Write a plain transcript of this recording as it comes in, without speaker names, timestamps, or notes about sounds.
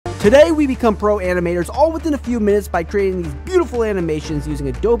Today we become pro animators all within a few minutes by creating these beautiful animations using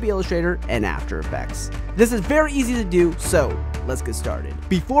Adobe Illustrator and After Effects. This is very easy to do, so let's get started.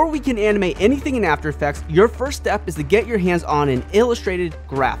 Before we can animate anything in After Effects, your first step is to get your hands on an illustrated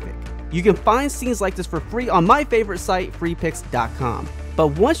graphic. You can find scenes like this for free on my favorite site, freepix.com. But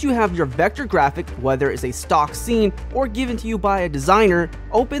once you have your vector graphic, whether it's a stock scene or given to you by a designer,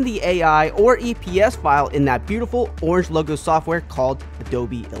 open the AI or EPS file in that beautiful orange logo software called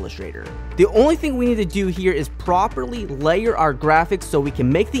Adobe Illustrator. The only thing we need to do here is properly layer our graphics so we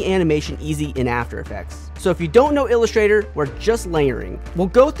can make the animation easy in After Effects. So if you don't know Illustrator, we're just layering. We'll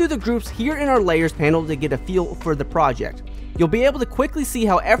go through the groups here in our layers panel to get a feel for the project. You'll be able to quickly see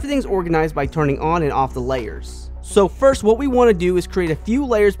how everything's organized by turning on and off the layers. So first, what we want to do is create a few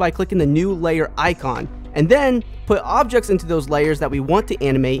layers by clicking the new layer icon, and then put objects into those layers that we want to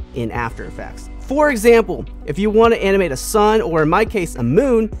animate in After Effects. For example, if you want to animate a sun, or in my case a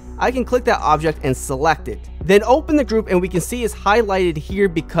moon, I can click that object and select it. Then open the group and we can see it's highlighted here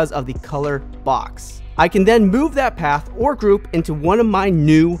because of the color box. I can then move that path or group into one of my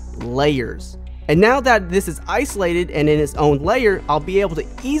new layers. And now that this is isolated and in its own layer, I'll be able to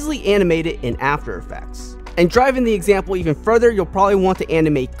easily animate it in After Effects. And driving the example even further, you'll probably want to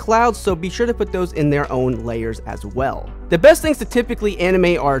animate clouds, so be sure to put those in their own layers as well. The best things to typically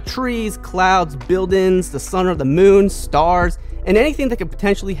animate are trees, clouds, buildings, the sun or the moon, stars, and anything that could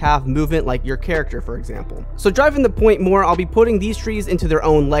potentially have movement like your character, for example. So driving the point more, I'll be putting these trees into their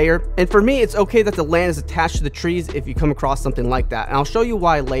own layer, and for me it's okay that the land is attached to the trees if you come across something like that, and I'll show you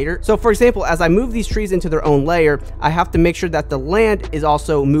why later. So for example, as I move these trees into their own layer, I have to make sure that the land is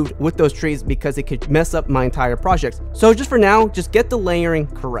also moved with those trees because it could mess up my entire project. So just for now, just get the layering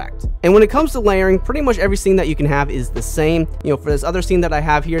correct. And when it comes to layering, pretty much every scene that you can have is the same. You know, for this other scene that I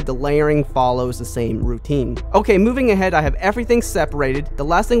have here, the layering follows the same routine. Okay, moving ahead, I have everything separated. The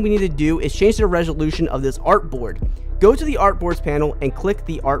last thing we need to do is change the resolution of this artboard. Go to the artboards panel and click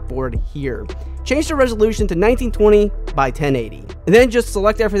the artboard here. Change the resolution to 1920 by 1080. And then just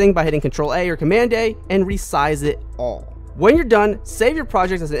select everything by hitting Ctrl A or Command A and resize it all. When you're done, save your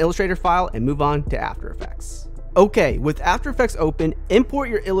project as an Illustrator file and move on to After Effects. Okay, with After Effects open, import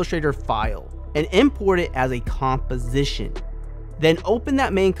your Illustrator file and import it as a composition. Then open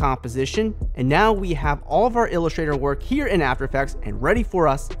that main composition, and now we have all of our Illustrator work here in After Effects and ready for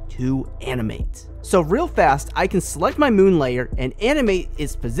us to animate. So real fast, I can select my moon layer and animate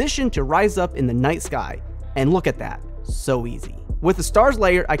its position to rise up in the night sky. And look at that, so easy. With the stars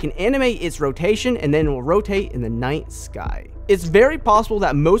layer, I can animate its rotation and then it will rotate in the night sky. It's very possible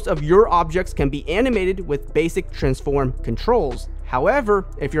that most of your objects can be animated with basic transform controls. However,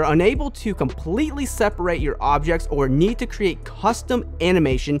 if you're unable to completely separate your objects or need to create custom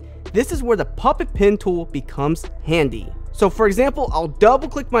animation, this is where the puppet pin tool becomes handy. So for example, I'll double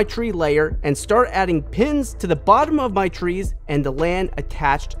click my tree layer and start adding pins to the bottom of my trees and the land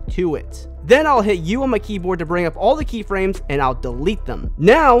attached to it. Then I'll hit U on my keyboard to bring up all the keyframes and I'll delete them.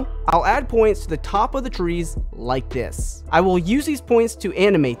 Now, I'll add points to the top of the trees like this. I will use these points to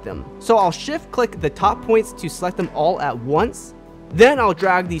animate them. So I'll shift click the top points to select them all at once. Then I'll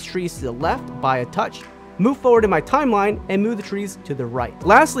drag these trees to the left by a touch, move forward in my timeline, and move the trees to the right.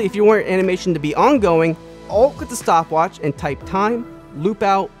 Lastly, if you want your animation to be ongoing, alt-click the stopwatch and type time, loop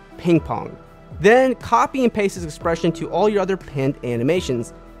out, ping pong. Then copy and paste this expression to all your other pinned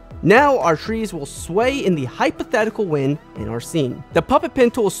animations. Now our trees will sway in the hypothetical wind in our scene. The puppet pin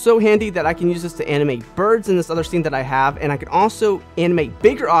tool is so handy that I can use this to animate birds in this other scene that I have, and I can also animate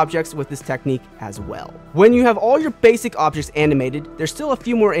bigger objects with this technique as well. When you have all your basic objects animated, there's still a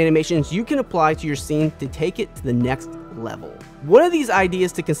few more animations you can apply to your scene to take it to the next level. One of these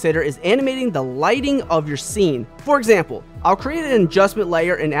ideas to consider is animating the lighting of your scene. For example, I'll create an adjustment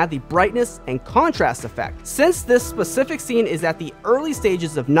layer and add the brightness and contrast effect. Since this specific scene is at the early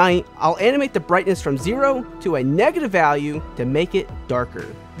stages of night, I'll animate the brightness from 0 to a negative value to make it darker.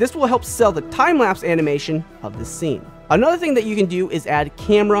 This will help sell the time-lapse animation of the scene. Another thing that you can do is add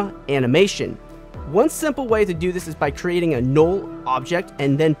camera animation. One simple way to do this is by creating a null object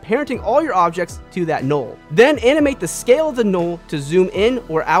and then parenting all your objects to that null. Then animate the scale of the null to zoom in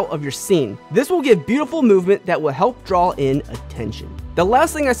or out of your scene. This will give beautiful movement that will help draw in attention. The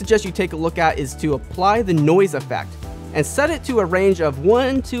last thing I suggest you take a look at is to apply the noise effect and set it to a range of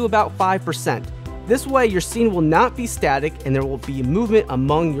 1 to about 5%. This way your scene will not be static and there will be movement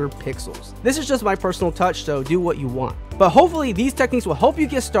among your pixels. This is just my personal touch, so do what you want. But hopefully these techniques will help you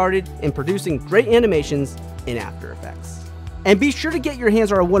get started in producing great animations in After Effects. And be sure to get your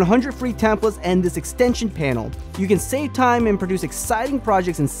hands on our 100 free templates and this extension panel. You can save time and produce exciting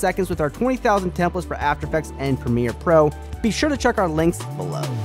projects in seconds with our 20,000 templates for After Effects and Premiere Pro. Be sure to check our links below.